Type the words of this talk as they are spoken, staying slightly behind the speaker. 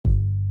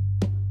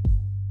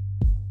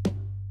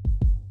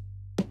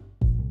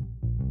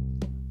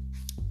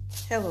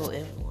Hello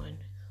everyone,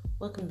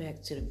 welcome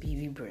back to the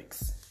BB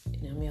Bricks,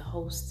 and I'm your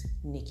host,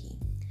 Nikki.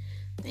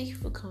 Thank you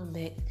for coming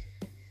back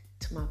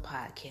to my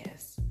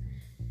podcast.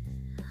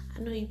 I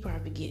know you're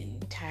probably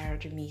getting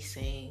tired of me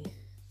saying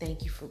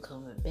thank you for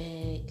coming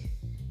back,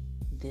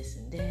 this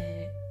and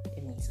that.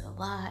 It means a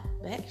lot,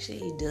 but actually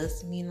it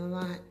does mean a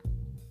lot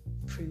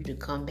for you to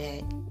come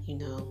back,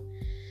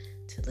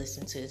 to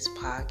listen to this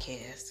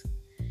podcast.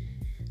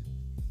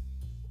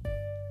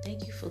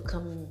 Thank you for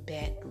coming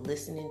back,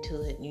 listening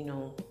to it,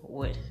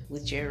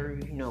 whichever,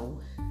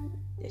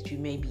 that you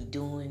may be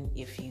doing.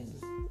 If you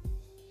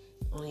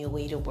on your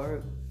way to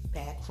work,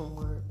 back from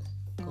work,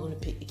 going to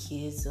pick the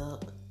kids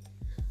up,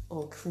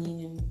 or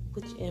cleaning,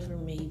 whichever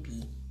may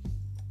be.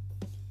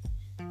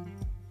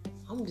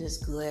 I'm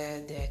just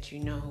glad that,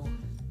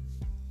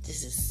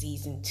 this is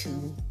season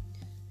 2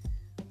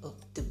 of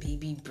the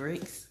BB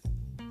Bricks,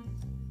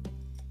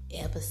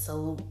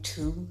 episode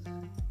 2.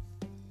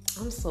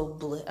 I'm so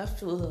blessed. I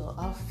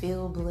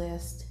feel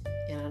blessed,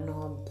 and I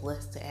know I'm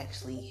blessed to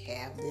actually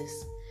have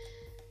this.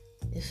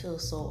 It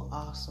feels so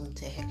awesome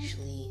to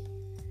actually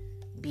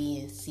be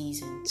in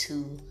season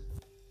 2,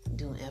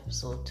 doing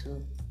episode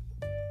 2.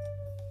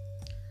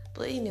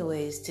 But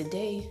anyways,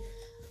 today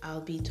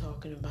I'll be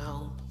talking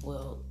about,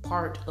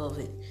 part of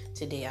it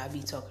today I'll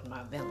be talking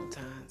about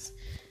Valentine's.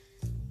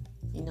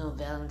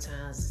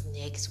 Valentine's is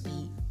next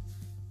week.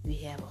 We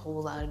have a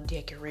whole lot of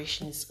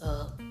decorations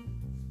up.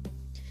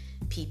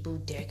 People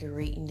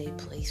decorating their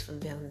place for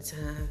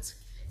Valentine's.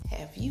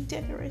 Have you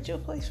decorated your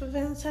place for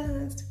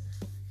Valentine's?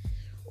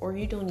 Or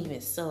you don't even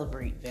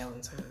celebrate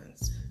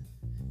Valentine's?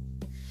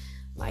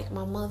 Like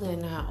my mother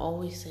and I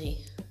always say,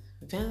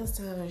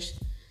 Valentine's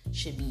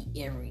should be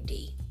every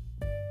day.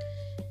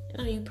 I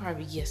know you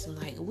probably guessing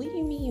like, what do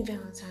you mean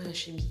Valentine's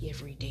should be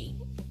every day?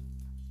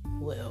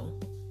 Well,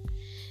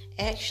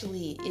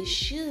 actually it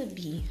should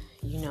be,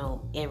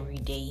 every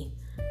day,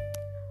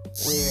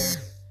 where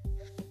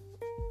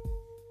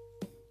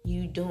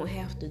you don't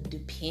have to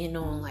depend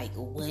on like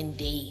one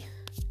day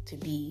to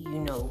be,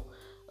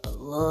 a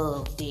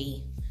love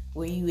day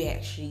where you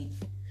actually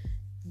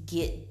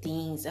get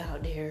things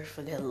out there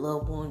for that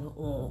loved one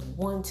on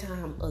one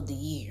time of the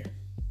year.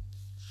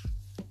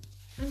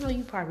 I know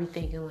you probably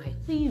thinking like,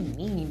 what do you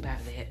mean by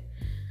that?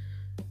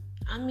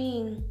 I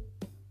mean,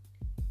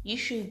 you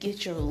should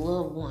get your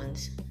loved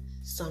ones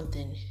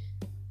something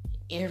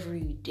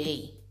every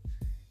day.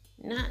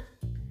 Not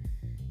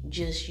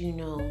just,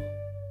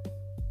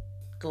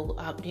 go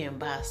out there and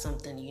buy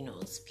something,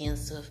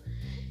 expensive.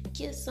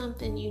 Get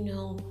something,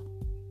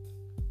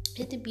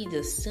 it could be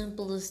the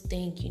simplest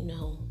thing,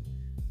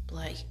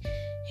 like,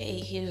 hey,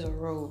 here's a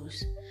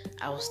rose.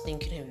 I was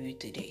thinking of you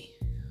today.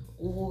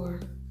 Or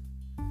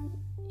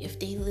if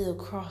they live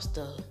across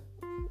the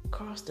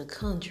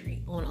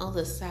country, on the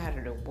other side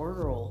of the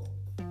world,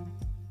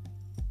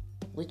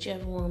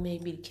 whichever one may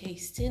be the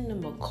case, send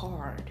them a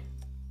card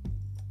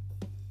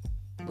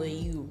where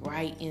you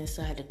write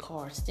inside the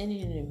card, send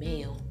it in the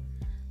mail.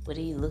 But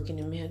they look in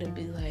the mail, they'll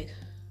be like,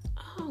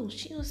 oh,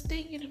 she was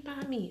thinking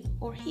about me,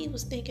 or he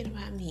was thinking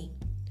about me.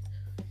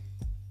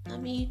 I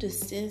mean, you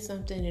just send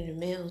something in the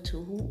mail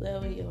to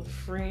whoever your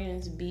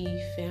friends be,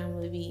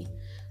 family be,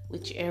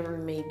 whichever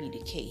may be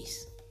the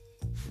case.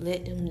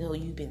 Let them know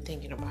you've been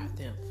thinking about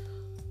them.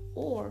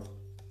 Or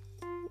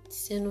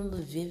send them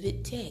a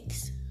vivid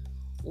text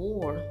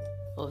or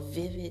a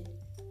vivid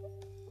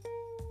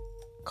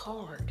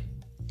card.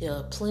 There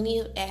are plenty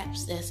of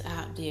apps that's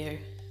out there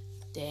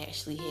that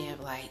actually have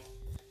like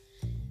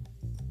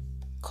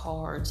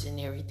cards and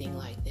everything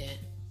like that.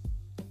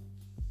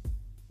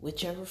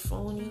 Whichever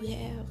phone you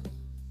have,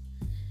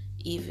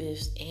 either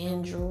it's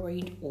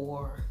Android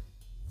or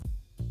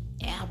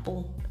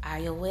Apple,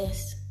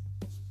 iOS,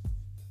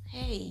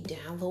 hey,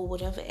 download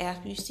whatever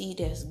app you see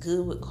that's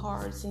good with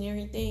cards and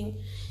everything.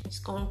 It's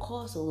gonna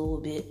cost a little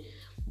bit,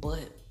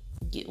 but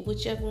get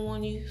whichever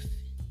one you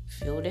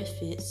feel that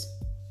fits.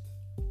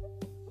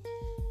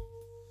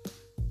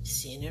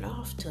 Send it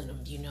off to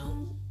them,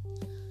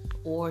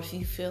 Or if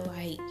you feel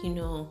like,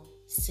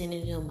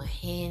 sending them a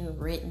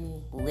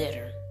handwritten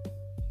letter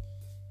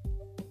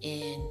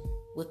and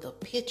with a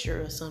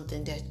picture or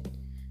something that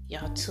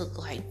y'all took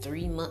like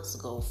 3 months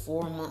ago,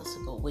 4 months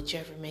ago,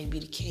 whichever may be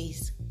the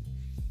case.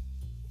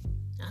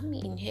 I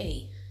mean,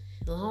 hey,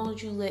 as long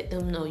as you let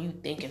them know you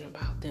thinking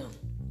about them.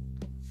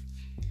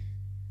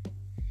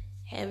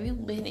 Have you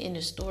been in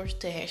the stores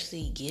to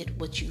actually get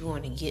what you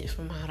want to get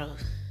from out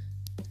of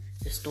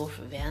the store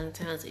for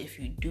Valentine's? If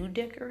you do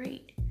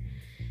decorate,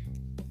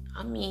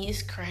 I mean,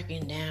 it's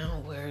cracking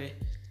down where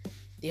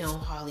they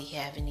don't hardly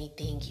have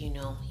anything,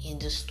 in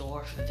the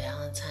store for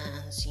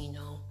Valentine's,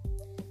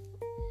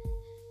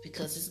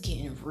 because it's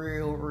getting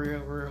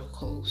real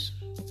close.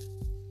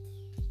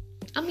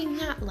 I mean,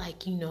 not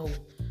like,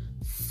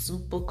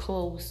 super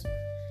close,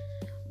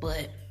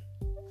 but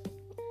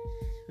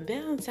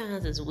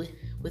Valentine's is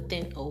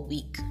within a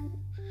week.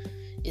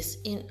 It's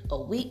in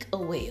a week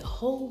away, a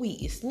whole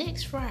week. It's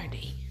next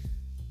Friday.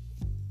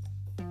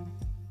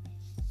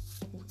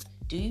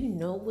 Do you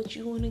know what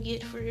you want to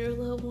get for your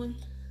loved one?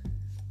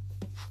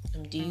 I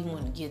Do you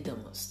want to give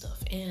them a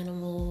stuffed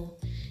animal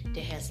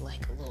that has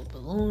like a little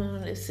balloon on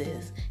it that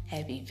says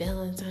Happy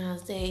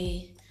Valentine's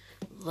Day,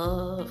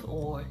 love,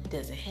 or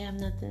doesn't have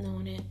nothing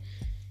on it?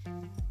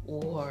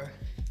 Or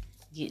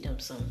get them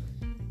some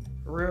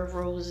real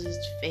roses,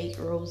 fake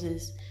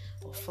roses,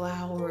 or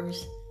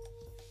flowers.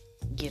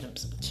 Get them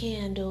some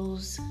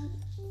candles.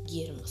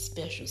 Get them a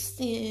special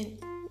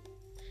scent.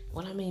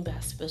 What I mean by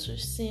special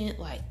scent,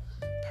 like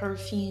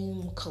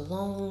perfume,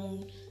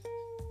 cologne.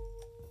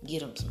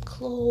 Get them some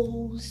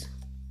clothes,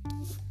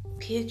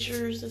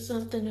 pictures or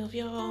something of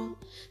y'all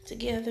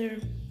together.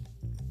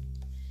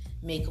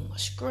 Make them a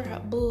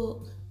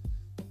scrapbook.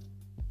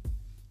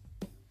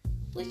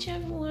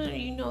 Whichever one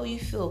you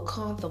feel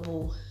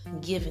comfortable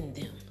giving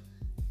them.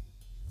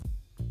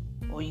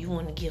 Or you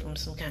want to give them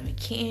some kind of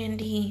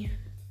candy,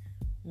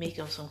 make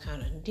them some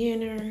kind of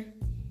dinner,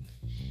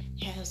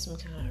 have some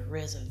kind of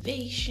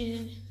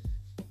reservation.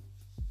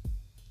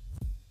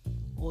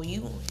 Or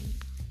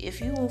if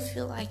you don't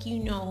feel like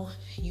you want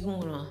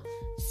to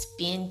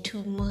spend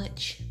too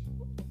much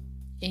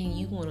and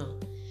you want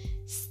to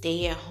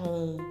stay at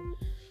home,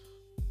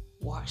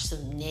 watch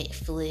some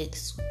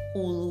Netflix,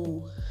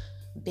 Hulu.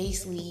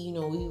 Basically, you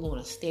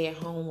want to stay at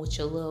home with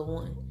your loved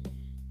one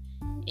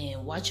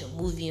and watch a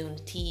movie on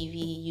the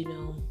TV,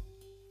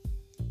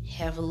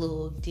 have a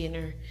little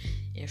dinner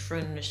in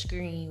front of the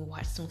screen,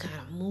 watch some kind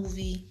of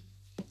movie.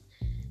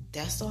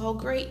 That's all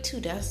great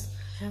too. That's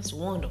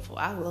wonderful.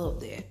 I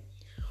love that.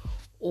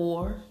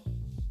 Or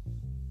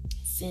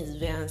since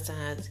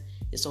Valentine's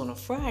is on a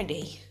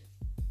Friday,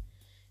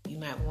 you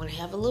might want to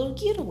have a little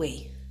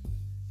getaway.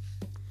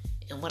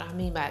 And what I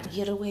mean by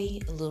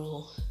getaway, a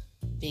little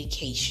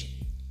vacation.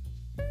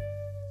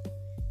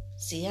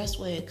 See, that's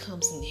where it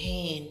comes in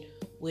hand,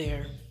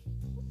 where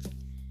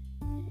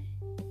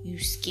you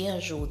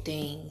schedule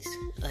things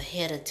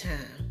ahead of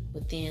time,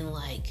 within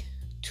like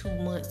 2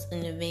 months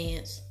in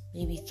advance,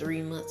 maybe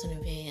 3 months in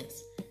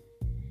advance.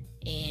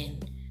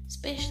 And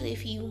especially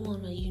if you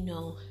want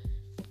to,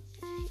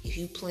 if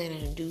you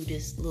planning to do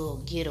this little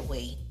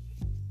getaway,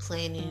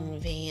 plan in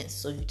advance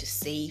so you to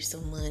save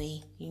some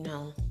money,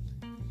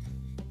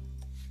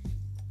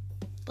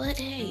 But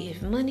hey,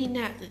 if money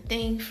not the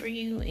thing for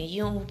you and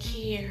you don't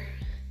care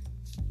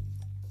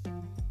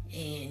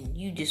and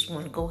you just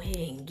want to go ahead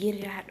and get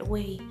it out the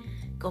way,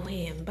 go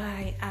ahead and buy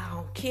it, I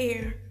don't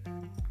care.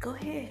 Go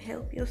ahead,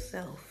 help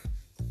yourself.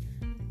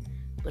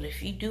 But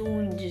if you do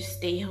want to just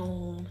stay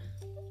home,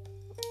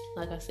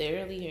 like I said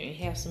earlier, and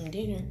have some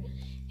dinner,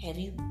 have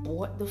you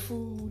bought the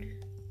food?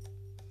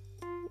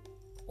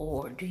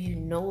 Or do you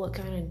know what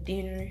kind of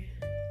dinner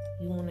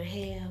you want to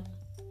have?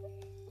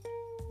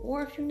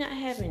 Or if you're not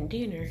having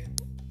dinner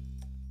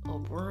or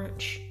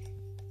brunch,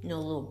 a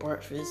little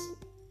breakfast,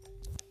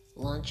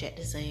 lunch at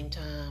the same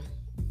time,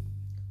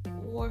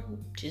 or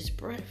just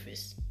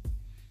breakfast.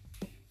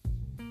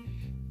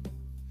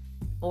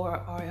 Or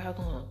are y'all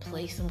going to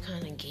play some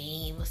kind of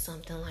game or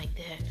something like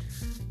that?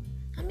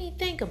 I mean,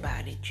 think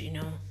about it,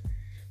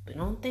 But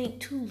don't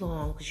think too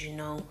long,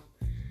 because,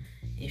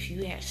 if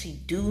you actually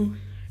do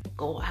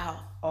go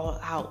all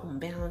out on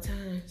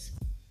Valentine's,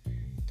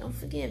 don't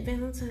forget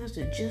Valentine's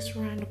is just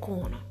around the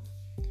corner.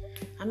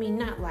 I mean,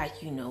 not like,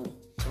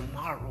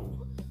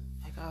 tomorrow.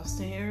 Like I was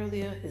saying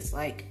earlier, it's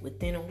like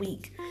within a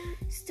week.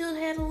 Still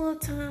had a little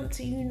time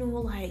to,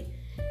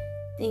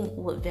 think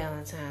what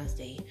Valentine's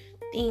Day.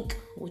 Think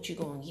what you're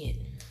going to get.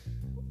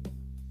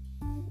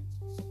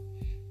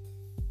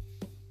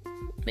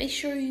 Make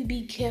sure you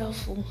be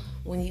careful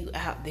when you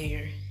out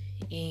there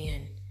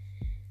and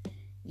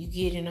you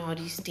getting all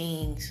these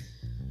things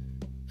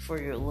for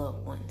your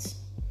loved ones.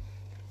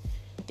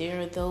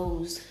 There are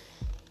those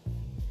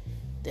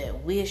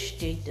that wish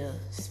they could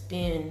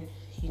spend,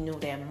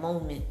 that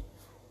moment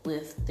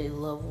with their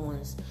loved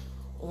ones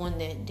on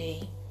that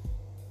day.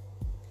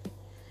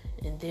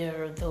 And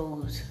there are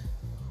those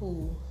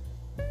who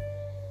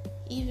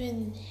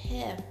even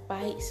have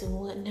fights and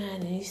whatnot,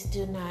 and they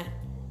still not,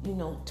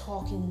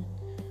 talking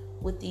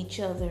with each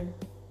other.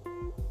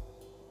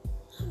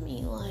 I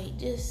mean,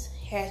 just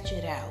hatch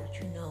it out,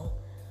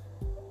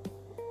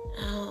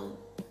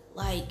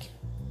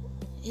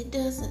 it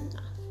doesn't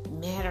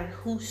matter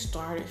who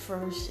started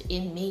first.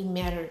 It may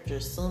matter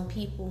to some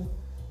people.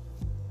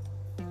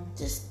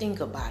 Just think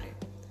about it.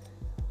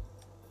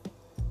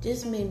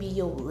 This may be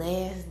your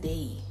last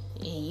day,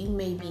 and you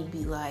maybe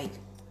be like,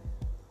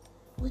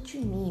 what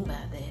you mean by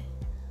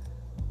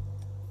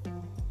that?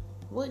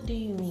 What do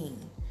you mean?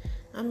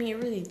 I mean,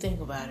 really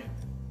think about it.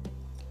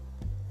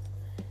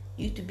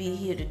 You to be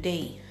here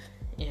today,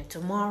 and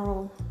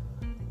tomorrow,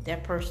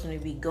 that person will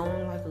be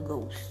gone like a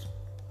ghost.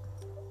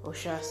 Or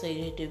should I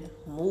say that they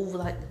move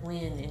like the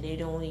wind and they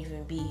don't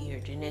even be here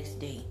the next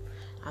day.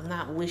 I'm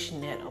not wishing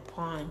that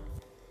upon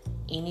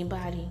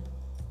anybody.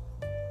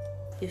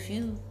 If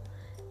you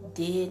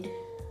did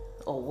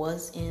or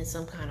was in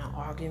some kind of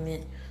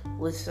argument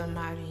with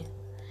somebody,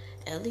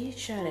 at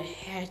least try to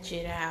hatch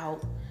it out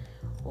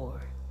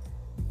or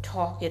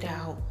talk it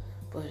out.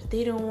 But if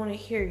they don't want to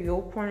hear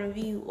your point of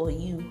view or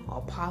you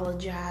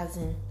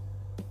apologizing,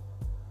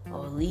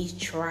 or at least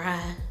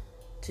try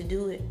to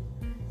do it.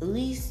 At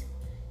least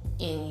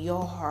in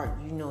your heart,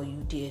 you know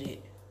you did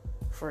it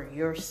for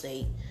your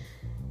sake,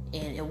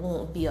 and it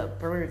won't be a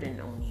burden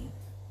on you.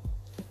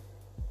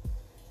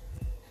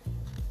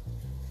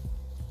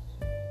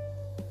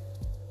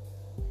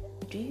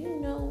 Do you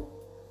know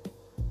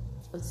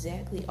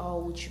exactly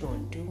all what you're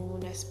going to do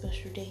on that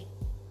special day?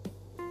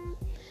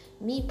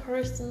 Me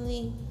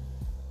personally,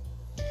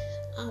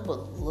 I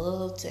would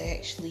love to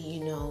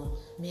actually,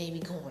 maybe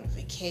go on a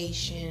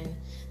vacation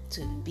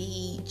to the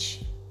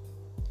beach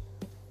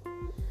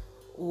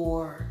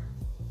or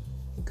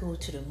go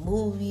to the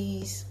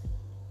movies,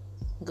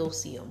 go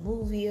see a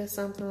movie or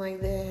something like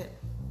that.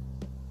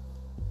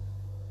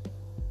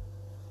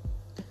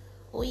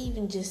 Or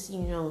even just,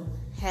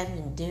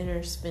 having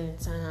dinner, spending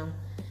time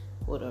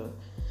with a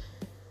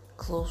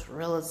close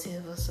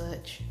relative or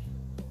such.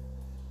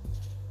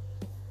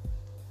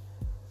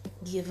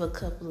 Give a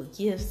couple of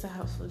gifts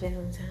out for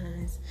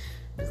Valentine's.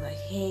 Be like,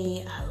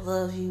 hey, I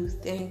love you,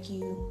 thank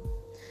you.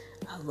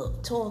 I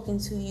love talking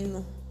to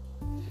you,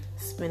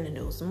 spending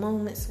those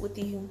moments with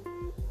you.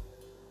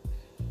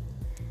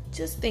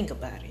 Just think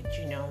about it,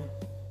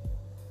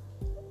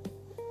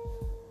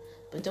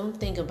 But don't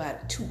think about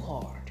it too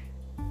hard.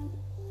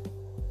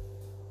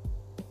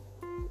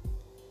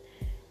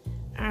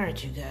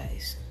 Alright, you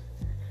guys.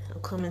 I'm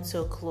coming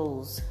to a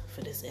close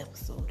for this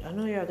episode. I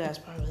know y'all guys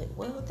probably like,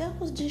 well, that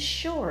was just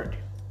short.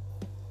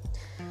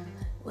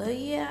 Well,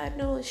 yeah, I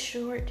know it's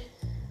short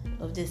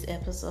of this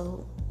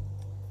episode.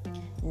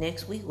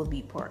 Next week will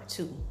be part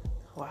 2,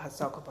 where I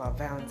talk about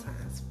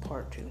Valentine's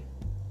part 2.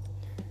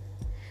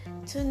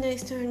 Till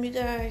next time, you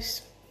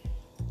guys,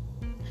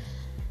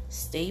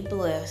 stay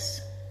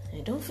blessed.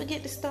 And don't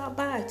forget to stop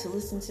by to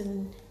listen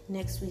to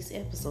next week's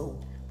episode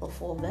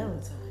before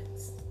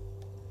Valentine's.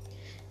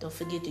 Don't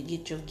forget to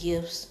get your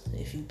gifts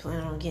if you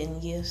plan on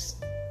getting gifts.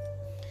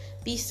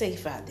 Be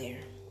safe out there.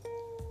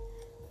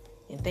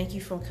 And thank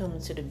you for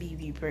coming to the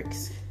BB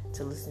Bricks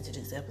to listen to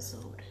this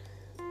episode.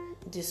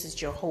 This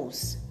is your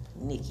host,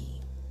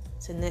 Nikki.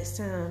 Till next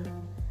time,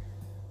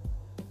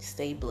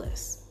 stay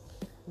blessed.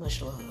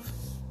 Much love.